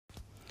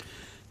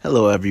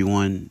Hello,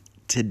 everyone.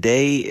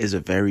 Today is a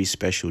very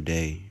special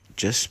day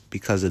just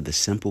because of the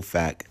simple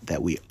fact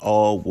that we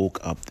all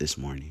woke up this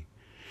morning.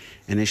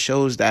 And it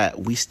shows that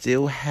we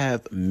still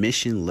have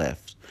mission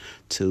left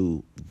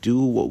to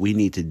do what we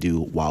need to do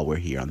while we're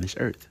here on this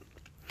earth.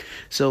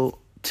 So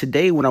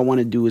today what I want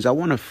to do is I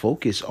want to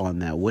focus on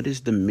that. What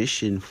is the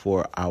mission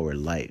for our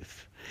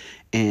life?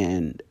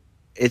 And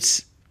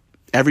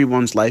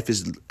everyone's life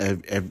is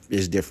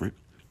different,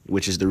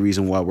 which is the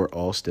reason why we're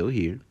all still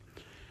here.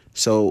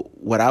 So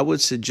what I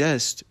would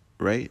suggest,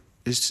 right,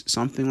 is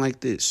something like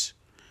this.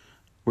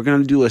 We're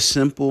going to do a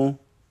simple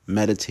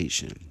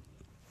meditation.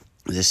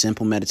 It's a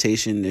simple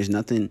meditation. There's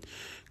nothing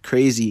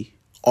crazy.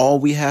 All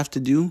we have to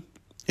do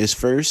is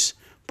first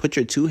put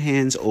your two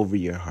hands over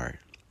your heart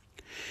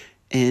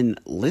and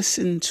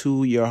listen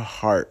to your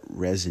heart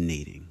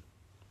resonating.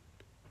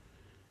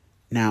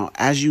 Now,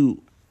 as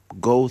you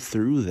go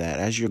through that,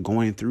 as you're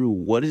going through,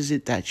 what is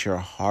it that your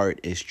heart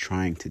is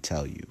trying to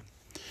tell you?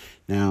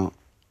 Now,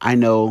 I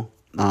know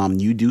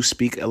you do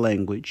speak a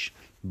language,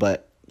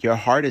 but your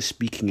heart is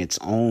speaking its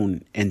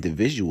own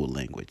individual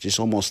language. It's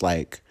almost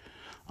like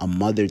a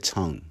mother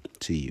tongue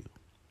to you.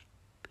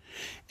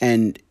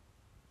 And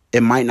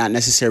it might not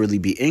necessarily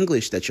be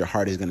English that your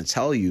heart is going to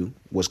tell you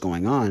what's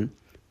going on,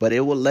 but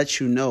it will let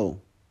you know,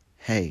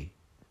 hey,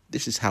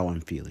 this is how I'm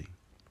feeling.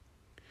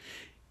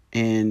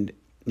 And,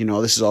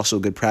 this is also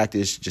good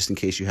practice just in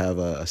case you have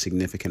a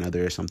significant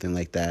other or something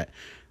like that,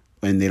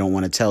 and they don't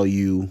want to tell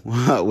you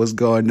what's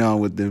going on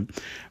with them.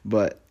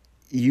 But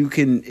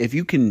if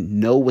you can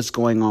know what's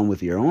going on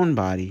with your own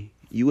body,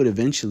 you would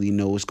eventually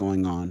know what's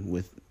going on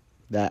with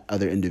that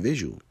other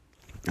individual.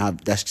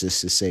 That's just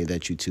to say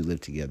that you two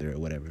live together or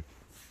whatever.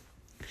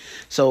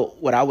 So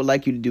what I would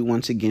like you to do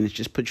once again is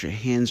just put your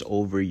hands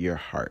over your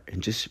heart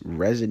and just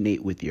resonate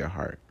with your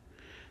heart.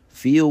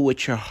 Feel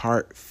what your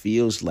heart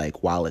feels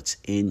like while it's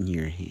in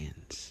your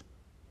hands.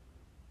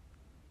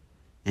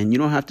 And you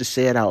don't have to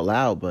say it out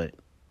loud, but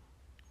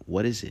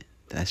what is it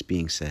that's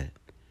being said?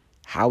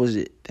 How is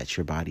it that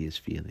your body is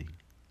feeling?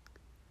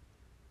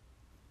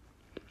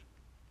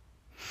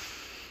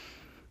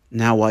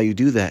 Now, while you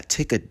do that,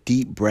 take a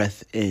deep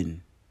breath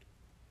in.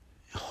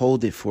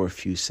 Hold it for a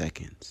few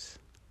seconds.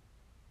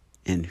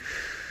 And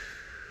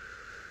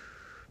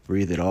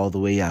breathe it all the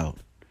way out.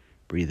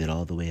 Breathe it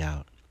all the way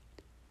out.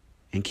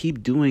 And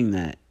keep doing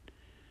that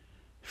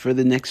for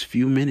the next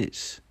few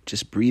minutes.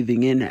 Just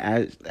breathing in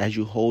as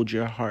you hold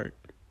your heart.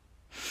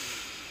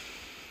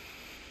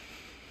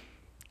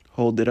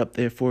 Hold it up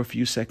there for a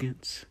few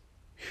seconds.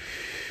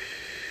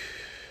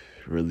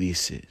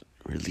 Release it.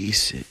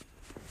 Release it.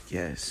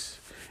 Yes.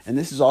 And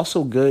this is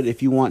also good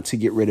if you want to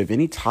get rid of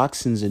any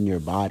toxins in your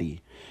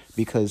body.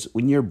 Because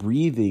when you're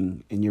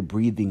breathing and you're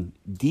breathing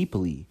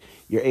deeply,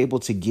 you're able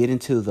to get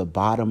into the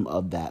bottom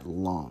of that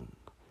lung.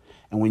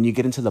 And when you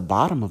get into the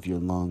bottom of your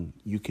lung,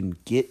 you can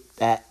get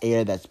that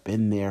air that's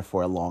been there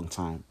for a long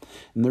time.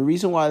 And the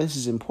reason why this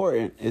is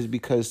important is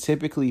because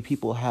typically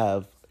people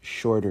have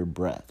shorter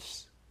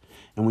breaths.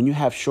 And when you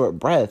have short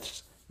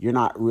breaths, you're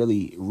not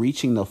really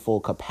reaching the full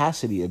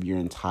capacity of your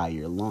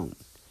entire lung.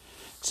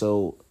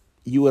 So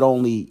you would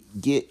only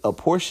get a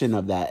portion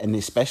of that. And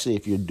especially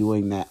if you're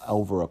doing that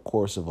over a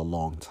course of a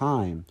long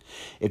time,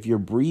 if you're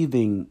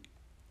breathing,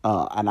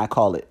 and I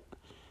call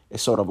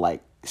it's sort of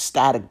like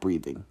static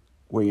breathing,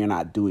 where you're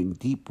not doing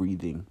deep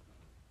breathing,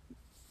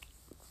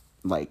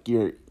 like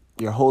you're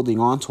holding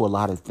on to a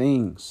lot of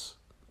things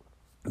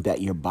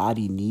that your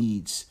body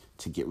needs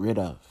to get rid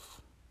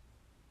of.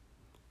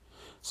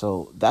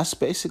 So that's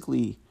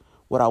basically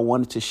what I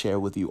wanted to share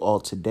with you all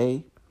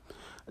today.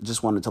 I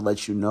just wanted to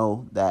let you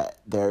know that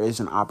there is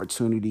an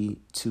opportunity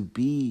to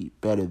be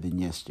better than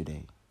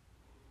yesterday.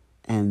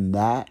 And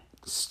that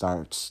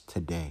starts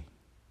today.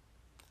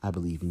 I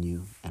believe in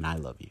you and I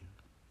love you.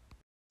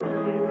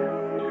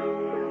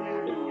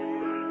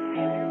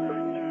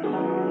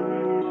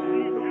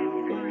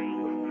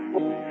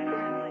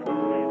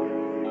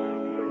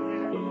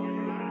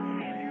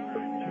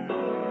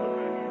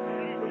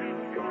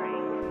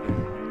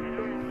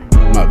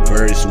 My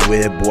first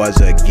whip was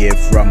a gift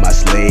from my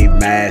slave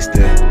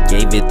master.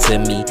 Gave it to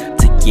me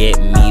to get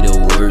me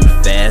to work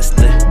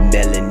faster.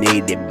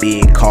 Melanated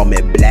being, call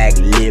me black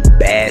lip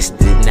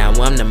bastard. Now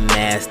I'm the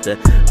master,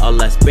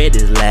 all I spread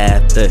is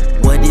laughter.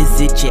 What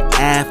is it you're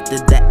after?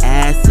 The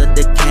ass or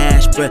the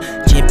cash, bruh?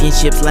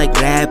 Championships like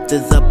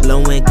Raptors, up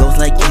blowing ghosts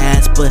like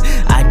Casper.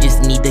 I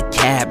just need to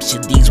capture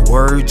these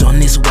words on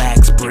this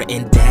wax, bruh,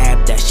 and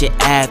dab that shit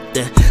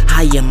after.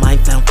 Higher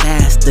mind found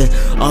faster.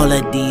 All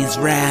of these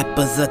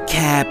rappers are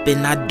capping,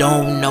 I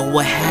don't know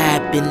what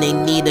happened. They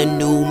need a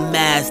new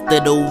master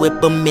to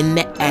whip them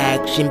into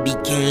action.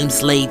 Became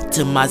slave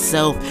to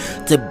myself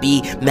to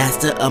be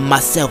master of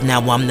myself.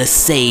 Now I'm the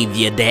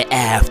savior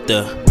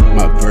thereafter.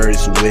 My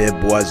first whip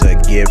was a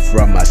gift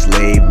from my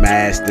slave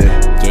master.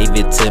 Gave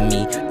it to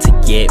me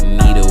to get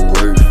me to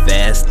work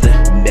faster.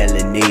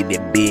 Melanated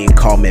Melanated being,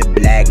 call me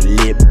black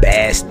lip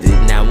bastard.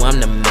 Now I'm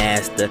the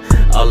master,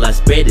 all I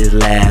spread is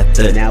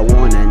laughter. Now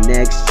on the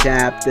next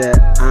chapter,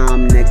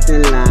 I'm next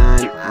in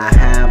line. I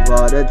have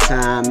all the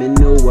time in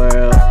the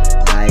world,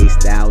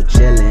 iced out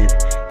chillin',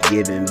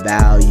 giving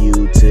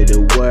value to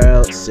the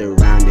world,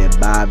 surrounded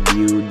by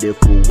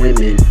beautiful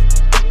women.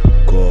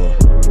 Cool.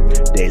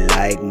 They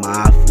like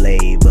my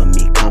flavor,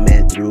 me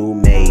coming through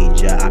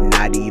major. I'm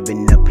not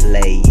even a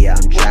player,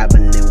 I'm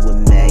traveling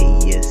with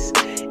mayors.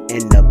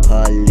 In the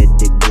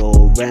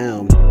political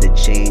realm, the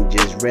change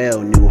is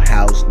real. New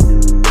house, new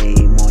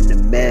name on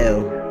the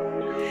mail.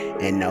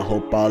 And I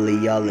hope all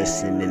of y'all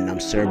listening.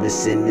 I'm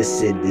servicing the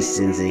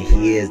citizens, and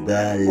here's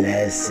the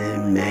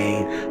lesson,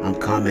 man. I'm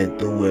coming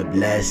through with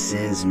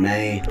blessings,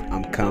 man.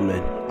 I'm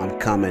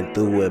coming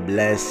through with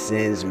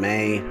blessings,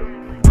 man.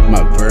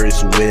 My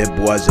verse whip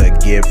was a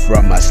gift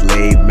from my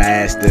slave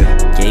master.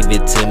 Gave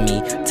it to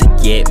me to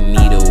get me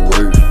to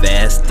work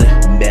faster.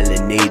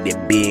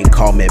 Melanated being,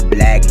 call me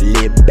black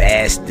lip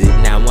bastard.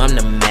 Now I'm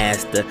the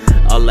master,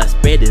 all I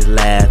spread is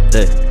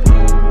laughter.